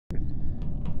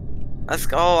Let's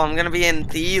go. I'm gonna be in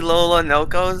the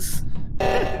Lolanokos.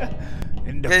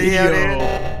 In the video.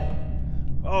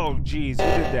 Oh, jeez,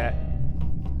 who did that?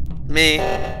 Me.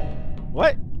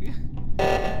 What?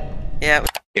 Yeah.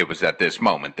 It was at this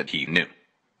moment that he knew.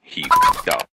 He f***ed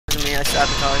up. It was me. I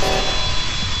sabotaged.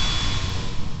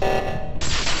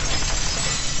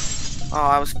 Oh,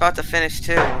 I was about to finish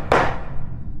too.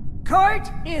 Court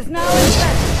is now in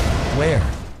session. Where?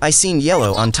 I seen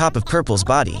yellow on top of purple's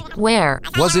body. Where?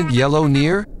 Wasn't yellow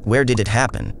near? Where did it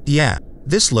happen? Yeah,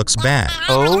 this looks bad.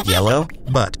 Oh? Yellow?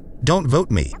 But, don't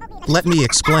vote me. Let me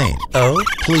explain. Oh?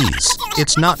 Please,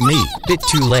 it's not me. Bit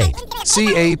too late.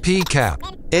 CAP cap.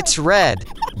 It's red.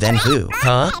 Then who?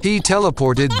 Huh? He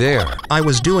teleported there. I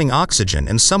was doing oxygen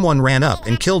and someone ran up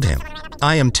and killed him.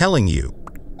 I am telling you.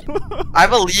 I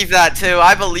believe that too.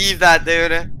 I believe that,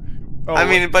 dude. Oh, I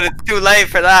mean, but it's too late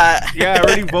for that. yeah, I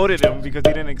already voted him because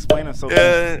he didn't explain himself.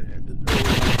 Oh,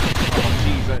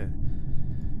 jeez.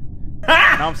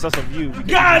 Now I'm sus of you.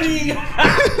 Got him!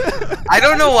 I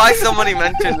don't know why somebody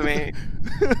mentioned me.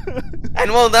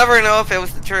 And we'll never know if it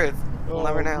was the truth. We'll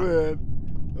never know. Man.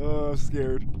 I'm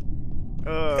scared.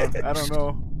 I don't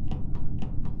know.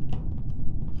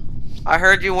 I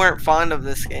heard you weren't fond of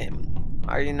this game.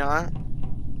 Are you not?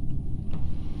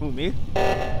 Who, me?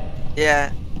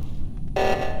 Yeah.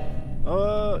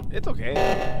 It's okay.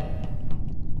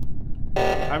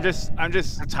 I'm just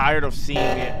tired of seeing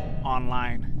it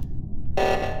online.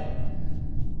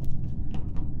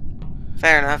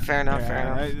 Fair enough, fair enough, fair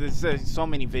enough. There's so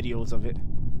many videos of it.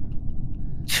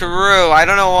 True, I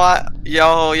don't know what.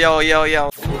 Yo.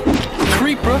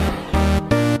 Creeper.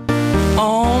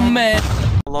 Oh, man.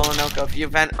 Lolanoko, if you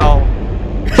vent. Oh.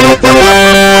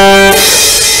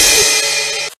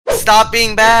 Stop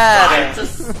being bad! It's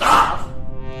time to stop!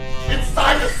 It's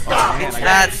time to stop! Man, It's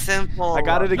that simple. I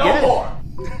got it again. No more!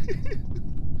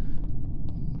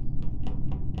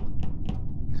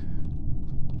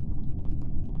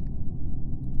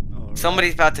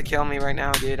 Somebody's about to kill me right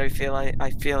now, dude. I feel it.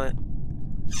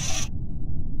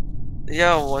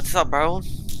 Yo, what's up, bro?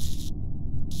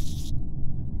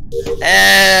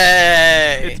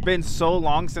 Hey! It's been so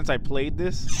long since I played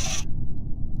this.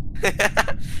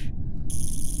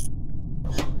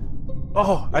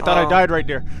 Oh, I thought I died right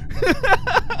there.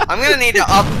 I'm gonna need to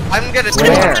up. I'm gonna.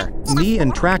 Where? Me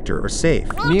and Tractor are safe.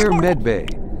 Near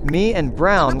medbay. Me and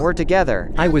Brown were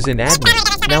together. I was in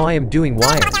admin. Now I am doing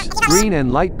wires. Green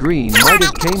and light green might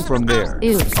have came from there.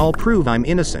 Ew. I'll prove I'm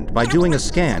innocent by doing a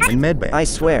scan in medbay. I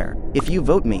swear, if you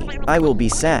vote me, I will be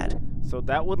sad. So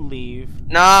that would leave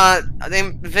Nah, I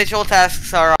think visual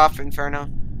tasks are off, Inferno.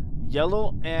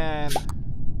 yellow and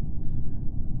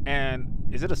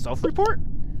is it a self-report?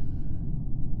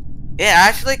 It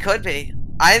actually could be.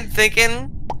 I'm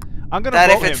thinking I'm gonna that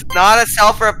vote if it's him. not a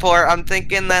self-report, I'm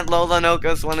thinking that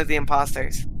Lolanoko is one of the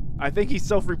imposters. I think he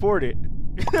self-reported.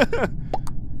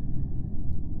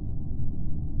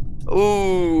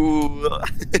 Ooh.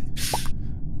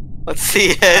 Let's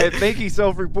see I it. think he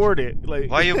self-reported. Like,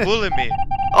 Why you bullying me?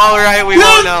 Alright, we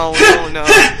won't know. We won't know.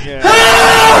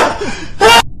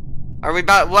 yeah. Are we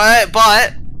about what?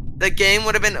 But the game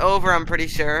would have been over, I'm pretty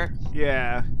sure.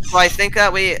 Yeah. So I think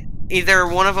that either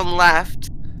one of them left,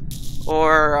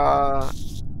 or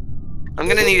I'm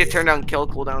gonna need to turn down kill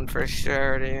cooldown for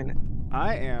sure, dude.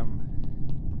 I am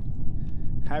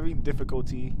having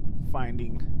difficulty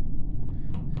finding.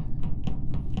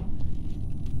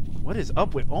 What is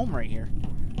up with Ohm right here?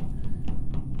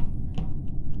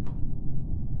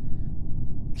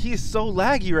 He is so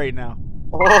laggy right now.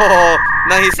 Oh,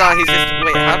 no, he's not. He's just.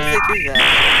 Wait, how does he do that?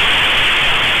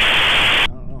 I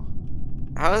don't know.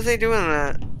 How is he doing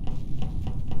that?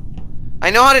 I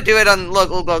know how to do it on.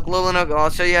 Look, Lolanoko. I'll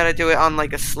show you how to do it on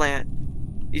like a slant.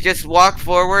 You just walk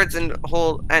forwards and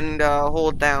hold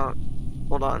down.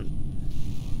 Hold on.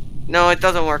 No, it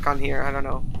doesn't work on here. I don't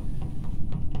know.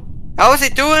 How is he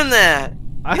doing that?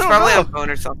 I He's don't probably know. on phone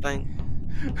or something.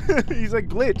 He's like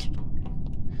glitched.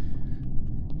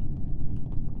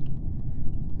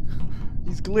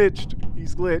 He's glitched.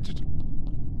 He's glitched.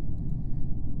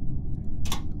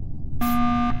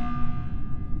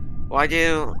 Why do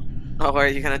you... Oh, are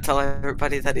you gonna tell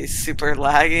everybody that he's super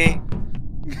laggy?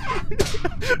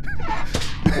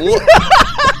 What?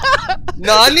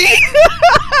 Nani?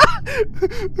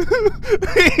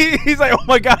 He's like, oh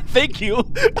my god, thank you.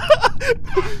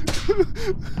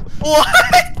 What?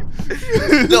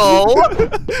 No.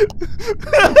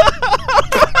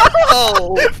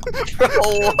 Oh, bro,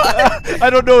 what? I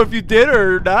don't know if you did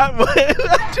or not, but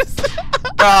I just...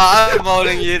 Bro, I'm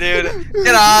voting you, dude.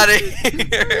 Get out of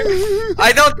here.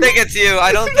 I don't think it's you.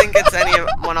 I don't think it's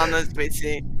anyone on this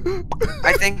PC.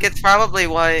 I think it's probably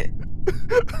what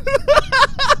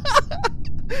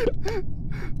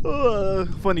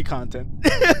Funny content.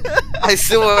 I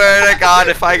swear to God,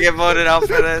 if I get voted out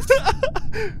for this.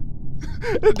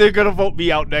 They're gonna vote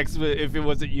me out next if it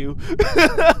wasn't you.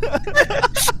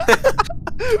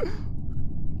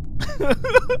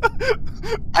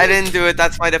 I didn't do it,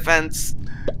 that's my defense.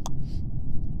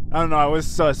 I don't know, I was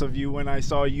sus of you when I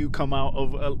saw you come out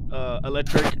of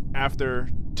electric after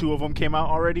 2 of them came out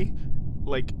already.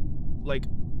 Like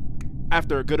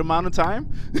after a good amount of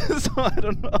time. So I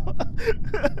don't know.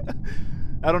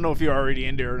 I don't know if you're already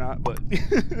in there or not, but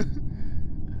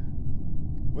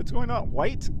what's going on?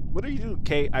 White? What are you doing?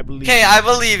 Kay, I believe Okay, you. I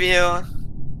believe you.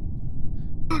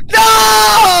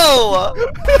 No!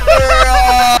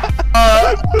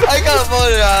 I got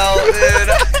voted out,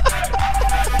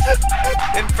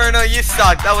 dude. Inferno, you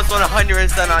suck. That was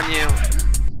 100% on you.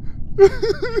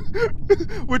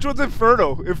 Which one's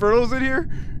Inferno? Inferno's in here?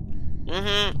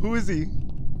 Mm-hmm. Who is he?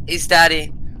 He's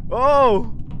daddy.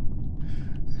 Oh!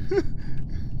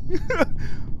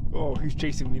 Oh, he's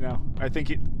chasing me now. I think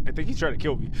he's trying to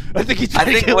kill me. I think he's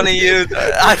trying to kill me. one of you.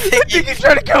 I think he's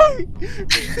trying to kill me.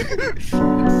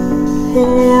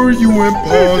 Oh, you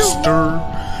imposter.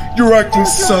 You're acting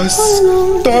sus.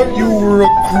 Thought you were a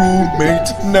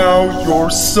crewmate. Now you're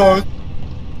sus.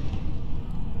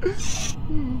 I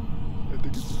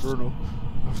think it's Inferno.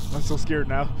 I'm so scared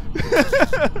now.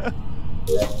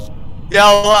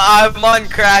 Yo, I'm on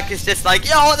crack. It's just like,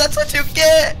 yo, that's what you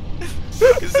get.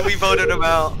 Because we voted him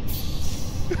out.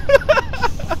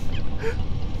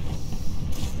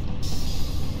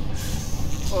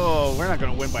 Oh, we're not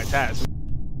gonna win by Taz.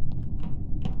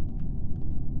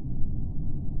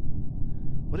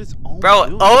 What is Ohm Bro,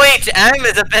 doing? OHM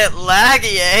is a bit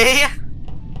laggy, eh?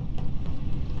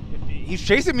 He's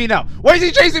chasing me now. Why is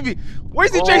he chasing me? Why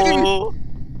is he chasing me?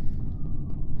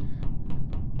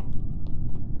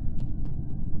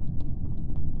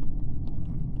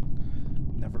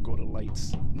 Never go to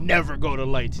lights. Never go to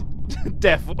lights.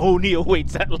 Death only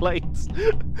awaits at lights.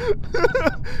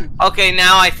 Okay,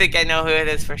 now I think I know who it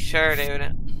is for sure, dude.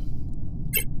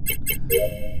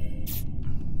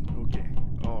 Okay.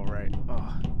 All right.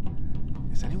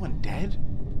 Is anyone dead?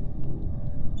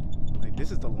 Like, this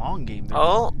is the long game.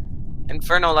 Oh,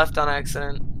 Inferno left on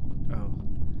accident. Oh.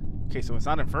 Okay, so it's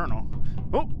not Inferno.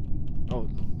 Oh. Oh.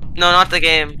 No, not the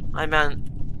game. I meant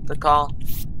the call.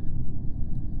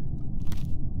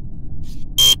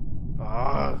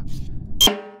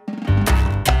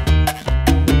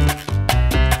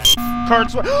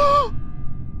 Cards.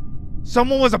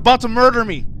 Someone was about to murder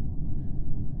me.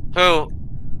 Who?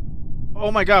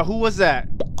 Oh my god, who was that?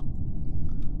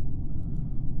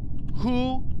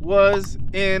 Who was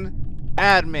in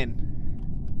admin?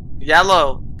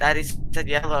 Yellow. Daddy said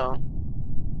yellow.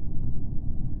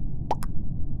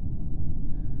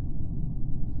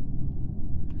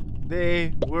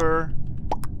 They were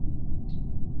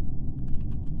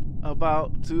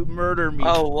about to murder me.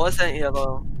 Oh, wasn't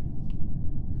yellow.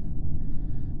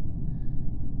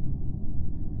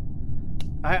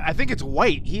 I think it's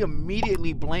white. He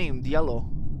immediately blamed yellow.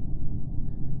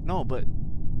 No, but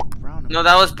brown. No,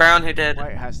 that was Brown who did.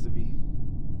 White has to be.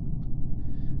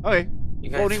 Okay, You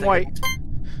guys voting think white.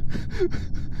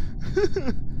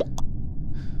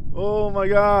 Oh my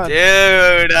god.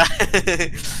 Dude.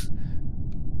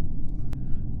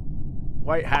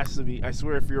 White has to be. I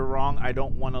swear if you're wrong, I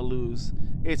don't want to lose.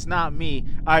 It's not me.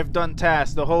 I've done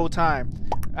tasks the whole time.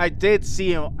 I did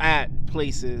see him at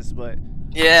places, but...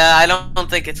 Yeah, I don't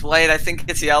think it's white. I think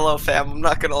it's yellow, fam. I'm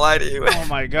not gonna lie to you. Oh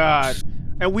my god.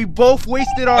 And we both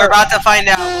wasted our... We're about to find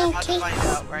out. We're about to find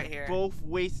out right here. Both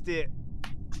wasted...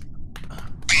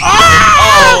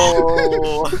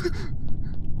 Oh!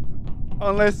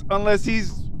 Unless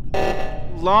he's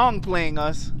long playing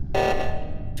us.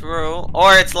 True.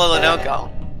 Or it's Lolanoko.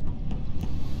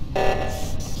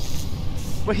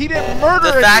 But he didn't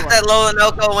murder The fact anyone. that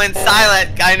Lolanoko went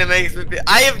silent kind of makes me...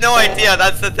 I have no idea.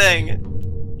 That's the thing.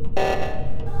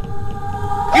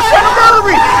 He's trying to murder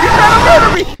me! He's trying to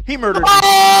murder me! He murdered me.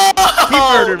 Oh! He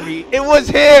murdered me. It was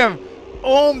him!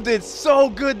 Ohm did so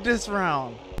good this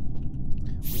round.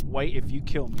 White, if you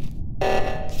kill me.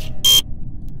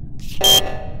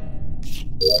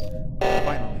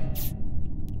 Finally.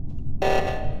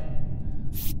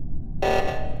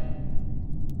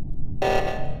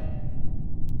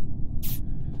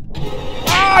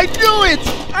 I knew it!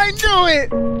 I knew it!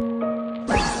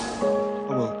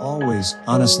 I will always,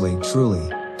 honestly, truly,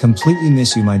 completely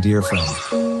miss you, my dear friend.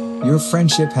 Your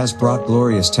friendship has brought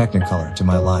glorious Technicolor to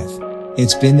my life.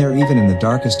 It's been there even in the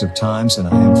darkest of times, and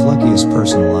I am the luckiest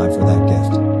person alive for that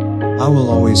gift. I will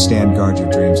always stand guard your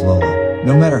dreams, Lola,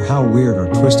 no matter how weird or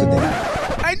twisted they are.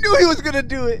 I knew he was gonna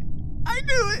do it. I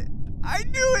knew it. I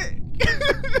knew it.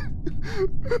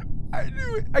 I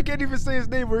knew it. I can't even say his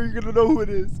name or you're gonna know who it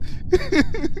is.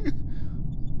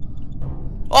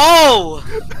 Oh!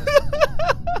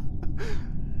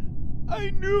 I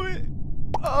knew it.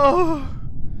 Oh.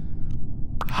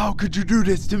 How could you do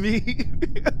this to me?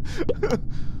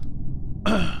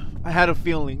 I had a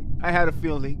feeling. I had a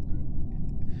feeling.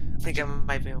 I think it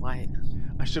might be white.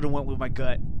 I should have went with my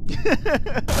gut.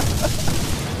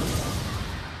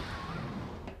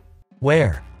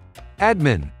 Where?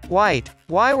 Admin. White,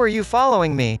 why were you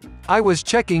following me? I was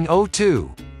checking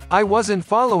O2. I wasn't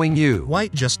following you.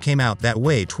 White just came out that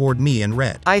way toward me and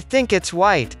red. I think it's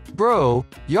white. Bro,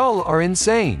 y'all are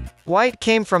insane. White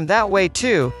came from that way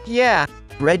too. Yeah.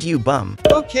 Red, you bum.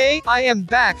 Okay, I am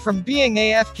back from being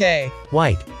AFK.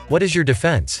 White, what is your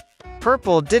defense?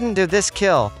 Purple didn't do this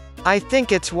kill. I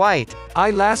think it's white.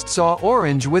 I last saw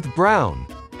orange with brown.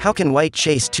 How can white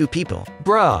chase two people?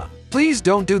 Bruh, please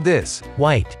don't do this.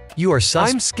 White, you are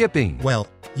sus. I'm skipping. Well,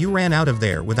 you ran out of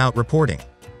there without reporting.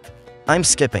 I'm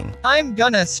skipping. I'm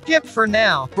gonna skip for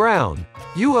now. Brown,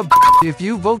 you a if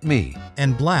you vote me.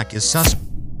 And black is sus.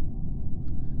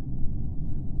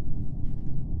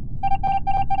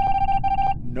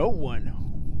 No one.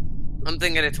 I'm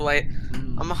thinking it's white.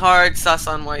 I'm hard sus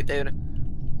on white, dude.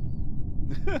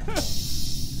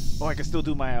 Oh, I can still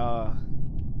do my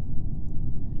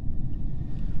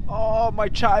Oh, my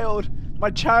child. My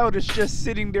child is just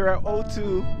sitting there at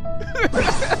O2.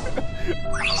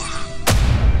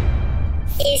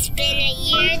 It's been a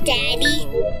year, Daddy.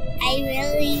 I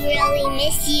really, really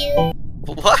miss you.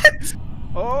 What?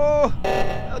 Oh,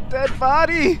 a dead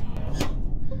body.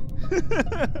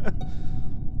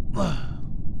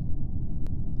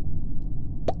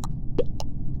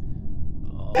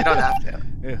 You don't have to.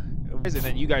 Yeah. And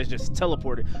then you guys just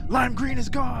teleported. Lime green is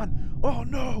gone. Oh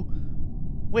no.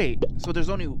 Wait. So there's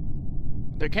only.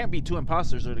 There can't be two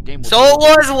imposters, or the game. So it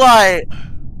was white.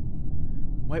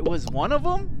 Wait, was one of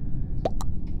them?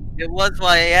 It was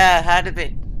white. Yeah, it had to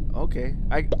be. Okay.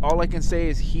 All I can say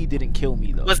is he didn't kill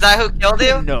me though. Was that who killed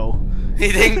you? No.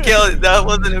 He didn't kill you. That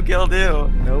wasn't who killed you.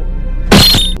 Nope.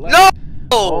 No.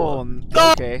 Oh.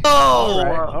 Okay. No. All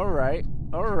right. All right.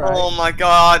 All right. Oh my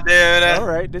god, dude. All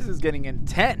right. This is getting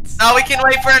intense. Now we can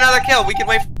wait for another kill. We can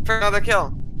wait for another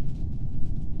kill.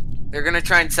 They're gonna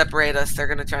try and separate us. They're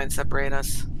gonna try and separate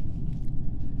us.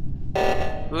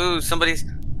 Ooh, somebody's.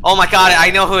 Oh my god,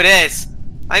 I know who it is.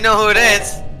 I know who it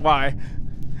is. Why?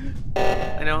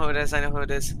 I know who it is. I know who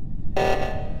it is.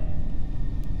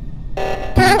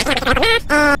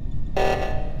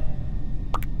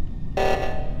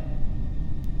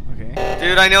 Okay.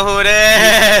 Dude, I know who it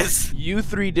is. You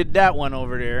three did that one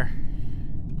over there.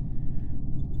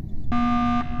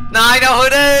 No, I know who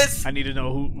it is. I need to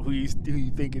know who you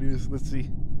think it is. Let's see.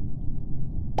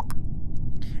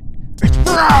 It's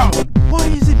Brown! Why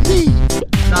is it me?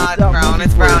 Not Brown,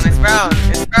 it's Brown, it's Brown,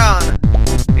 it's Brown.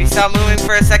 He stopped moving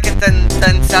for a second,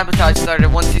 then sabotage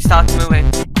started once he stopped moving.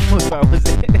 What was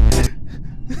it?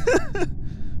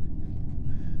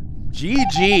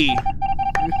 GG.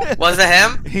 Was it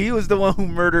him? He was the one who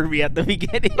murdered me at the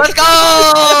beginning. Let's go!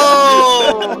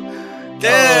 Dude!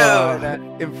 Oh, that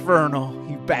infernal.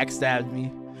 He backstabbed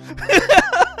me.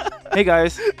 Hey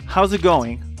guys, how's it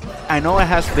going? I know it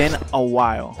has been a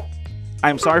while.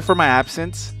 I'm sorry for my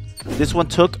absence. This one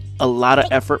took a lot of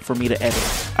effort for me to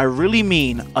edit. I really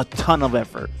mean a ton of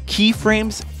effort.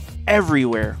 Keyframes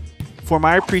everywhere. For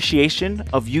my appreciation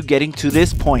of you getting to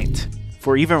this point,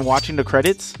 for even watching the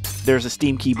credits, there's a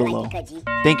Steam key below.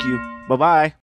 Thank you. Bye-bye.